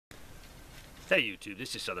Hey YouTube,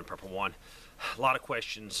 this is Southern Purple One. A lot of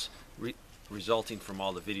questions resulting from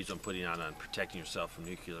all the videos I'm putting on protecting yourself from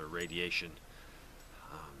nuclear radiation.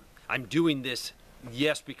 I'm doing this,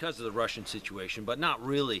 yes, because of the Russian situation, but not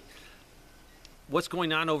really. What's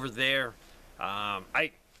going on over there,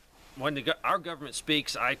 when our government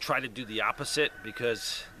speaks, I try to do the opposite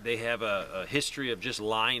because they have a history of just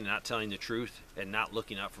lying and not telling the truth and not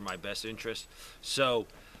looking out for my best interest. So,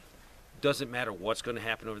 doesn't matter what's going to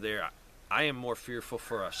happen over there. I am more fearful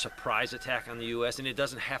for a surprise attack on the U.S., and it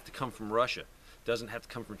doesn't have to come from Russia. It doesn't have to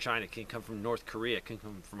come from China. It can come from North Korea. It can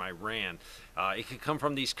come from Iran. It can come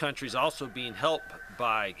from these countries also being helped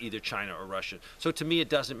by either China or Russia. So to me, it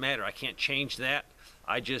doesn't matter. I can't change that.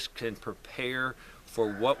 I just can prepare for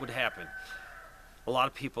what would happen. A lot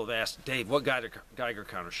of people have asked, Dave, what Geiger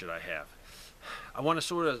counter should I have? I want to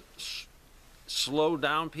sort of slow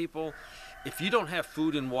down people. If you don't have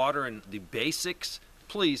food and water and the basics,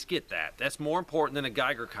 please get that. That's more important than a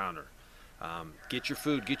Geiger counter. Get your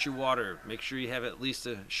food, get your water, make sure you have at least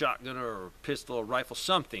a shotgun or a pistol or rifle,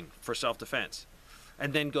 something for self-defense,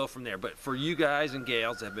 and then go from there. But for you guys and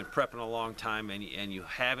gals that have been prepping a long time and you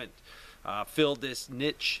haven't filled this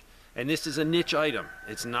niche, and this is a niche item,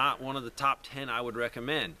 it's not one of the top 10 I would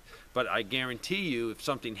recommend, but I guarantee you if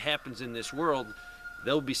something happens in this world,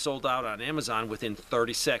 they'll be sold out on Amazon within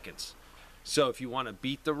 30 seconds. So if you want to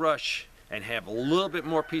beat the rush and have a little bit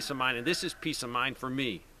more peace of mind, and this is peace of mind for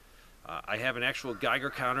me. I have an actual Geiger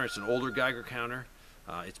counter. It's an older Geiger counter.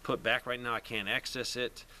 It's put back right now. I can't access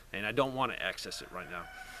it, and I don't want to access it right now.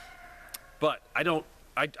 But I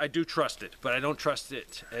do trust it, but I don't trust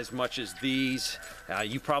it as much as these.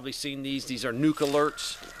 You've probably seen these. These are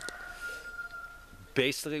NUKALERTs.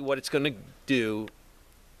 Basically what it's going to do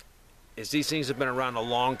is these things have been around a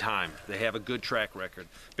long time. They have a good track record.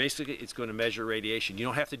 Basically, it's going to measure radiation. You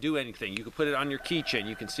don't have to do anything. You can put it on your keychain.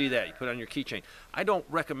 You can see that. You put it on your keychain. I don't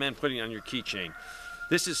recommend putting it on your keychain.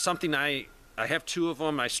 This is something I have 2 of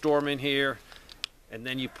them. I store them in here, and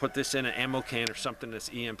then you put this in an ammo can or something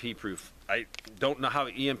that's EMP proof. I don't know how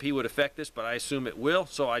EMP would affect this, but I assume it will,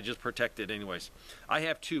 so I just protect it anyways. I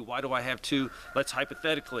have 2. Why do I have 2? Let's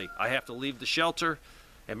hypothetically, I have to leave the shelter,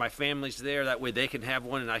 and my family's there, that way they can have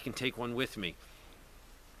one and I can take one with me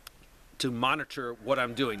to monitor what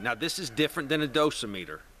I'm doing. Now this is different than a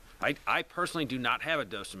dosimeter. I personally do not have a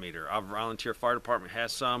dosimeter. Our volunteer fire department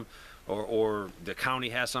has some, or the county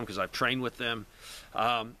has some because I've trained with them.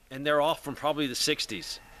 And they're all from probably the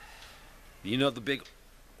 60s. You know, the big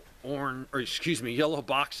yellow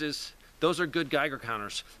boxes? Those are good Geiger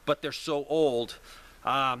counters, but they're so old.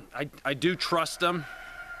 I do trust them,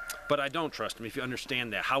 but I don't trust them, if you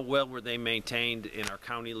understand that. How well were they maintained in our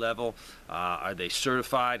county level? Are they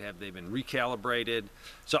certified? Have they been recalibrated?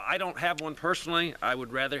 So I don't have one personally. I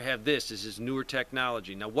would rather have this. This is newer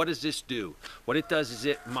technology. Now what does this do? What it does is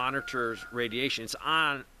it monitors radiation. It's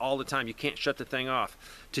on all the time. You can't shut the thing off.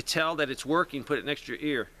 To tell that it's working, put it next to your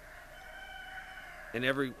ear. And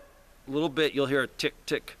every little bit you'll hear a tick,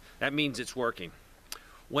 tick. That means it's working.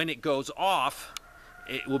 When it goes off,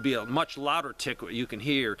 it will be a much louder tick you can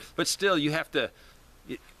hear, but still you have to,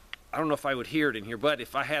 I don't know if I would hear it in here, but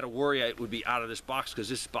if I had to worry, it would be out of this box because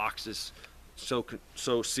this box is so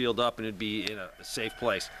sealed up and it'd be in a safe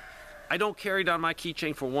place. I don't carry it on my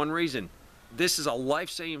keychain for one reason. This is a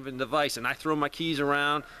life-saving device, and I throw my keys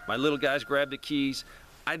around, my little guys grab the keys.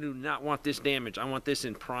 I do not want this damaged. I want this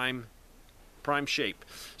in prime shape.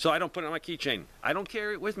 So I don't put it on my keychain. I don't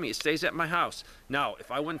carry it with me. It stays at my house. Now,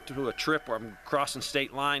 if I went to a trip where I'm crossing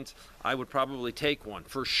state lines, I would probably take one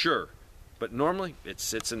for sure. But normally, it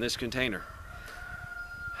sits in this container.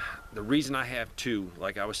 The reason I have 2,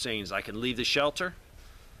 like I was saying, is I can leave the shelter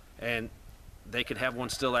and they could have one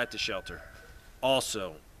still at the shelter.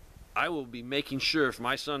 Also, I will be making sure if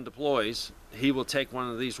my son deploys, he will take one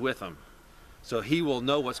of these with him. So he will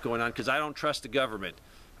know what's going on, because I don't trust the government.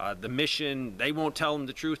 The mission, they won't tell them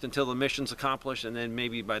the truth until the mission's accomplished, and then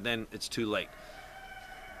maybe by then it's too late.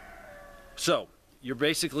 So you're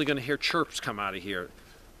basically going to hear chirps come out of here.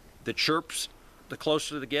 The chirps, the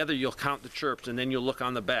closer together, you'll count the chirps, and then you'll look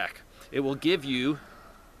on the back. It will give you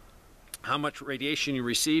how much radiation you're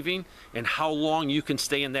receiving and how long you can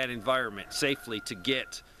stay in that environment safely to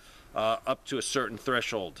get up to a certain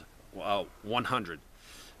threshold, 100.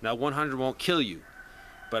 Now 100 won't kill you,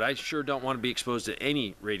 but I sure don't want to be exposed to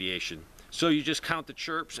any radiation. So you just count the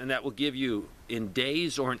chirps, and that will give you in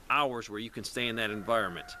days or in hours where you can stay in that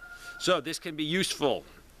environment. So this can be useful.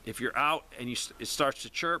 If you're out and it starts to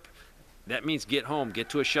chirp, that means get home, get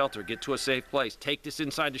to a shelter, get to a safe place. Take this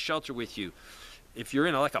inside the shelter with you. If you're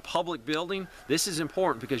in like a public building, this is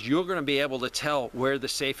important because you're going to be able to tell where the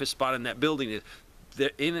safest spot in that building is.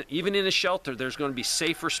 even in a shelter, there's going to be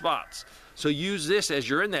safer spots. So use this as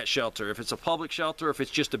you're in that shelter. If it's a public shelter, if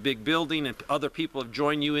it's just a big building and other people have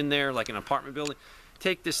joined you in there, like an apartment building,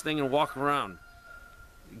 take this thing and walk around.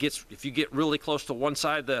 If you get really close to one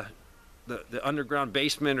side, the underground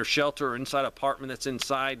basement or shelter or inside apartment that's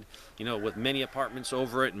inside, you know, with many apartments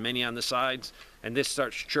over it and many on the sides, and this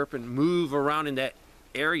starts chirping, move around in that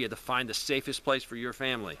area to find the safest place for your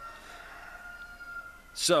family.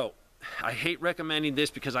 So I hate recommending this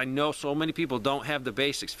because I know so many people don't have the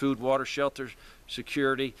basics: food, water, shelter,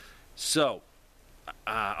 security. So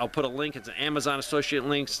I'll put a link. It's an Amazon associate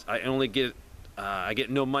links. I get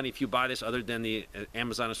no money if you buy this other than the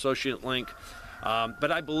Amazon associate link.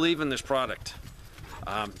 But I believe in this product,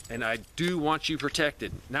 and I do want you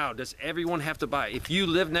protected. Now, does everyone have to buy it? If you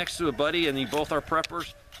live next to a buddy and you both are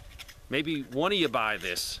preppers, maybe one of you buy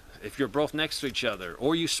this if you're both next to each other,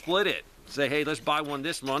 or you split it. Say, hey, let's buy one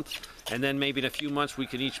this month, and then maybe in a few months we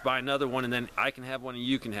can each buy another one, and then I can have one and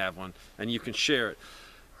you can have one, and you can share it.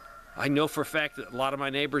 I know for a fact that a lot of my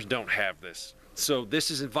neighbors don't have this. So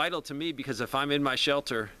this is vital to me, because if I'm in my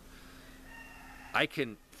shelter, I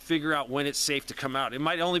can figure out when it's safe to come out. It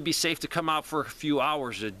might only be safe to come out for a few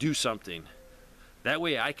hours to do something. That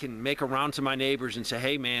way I can make a round to my neighbors and say,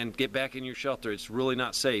 hey man, get back in your shelter. It's really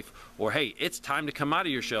not safe. Or hey, it's time to come out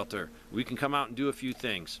of your shelter. We can come out and do a few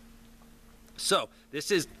things. So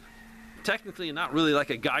this is technically not really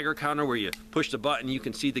like a Geiger counter where you push the button, you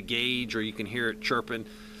can see the gauge or you can hear it chirping.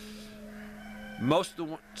 Most of the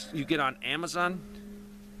ones you get on Amazon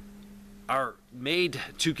are made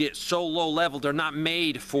to get so low level. They're not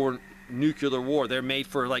made for nuclear war. They're made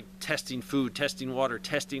for like testing food, testing water,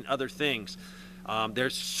 testing other things.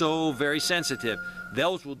 They're so very sensitive.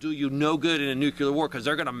 Those will do you no good in a nuclear war, because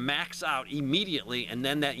they're going to max out immediately, and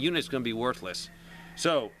then that unit's going to be worthless.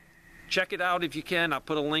 So check it out if you can. I'll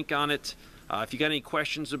put a link on it. If you got any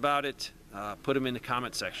questions about it, put them in the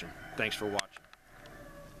comment section. Thanks for watching.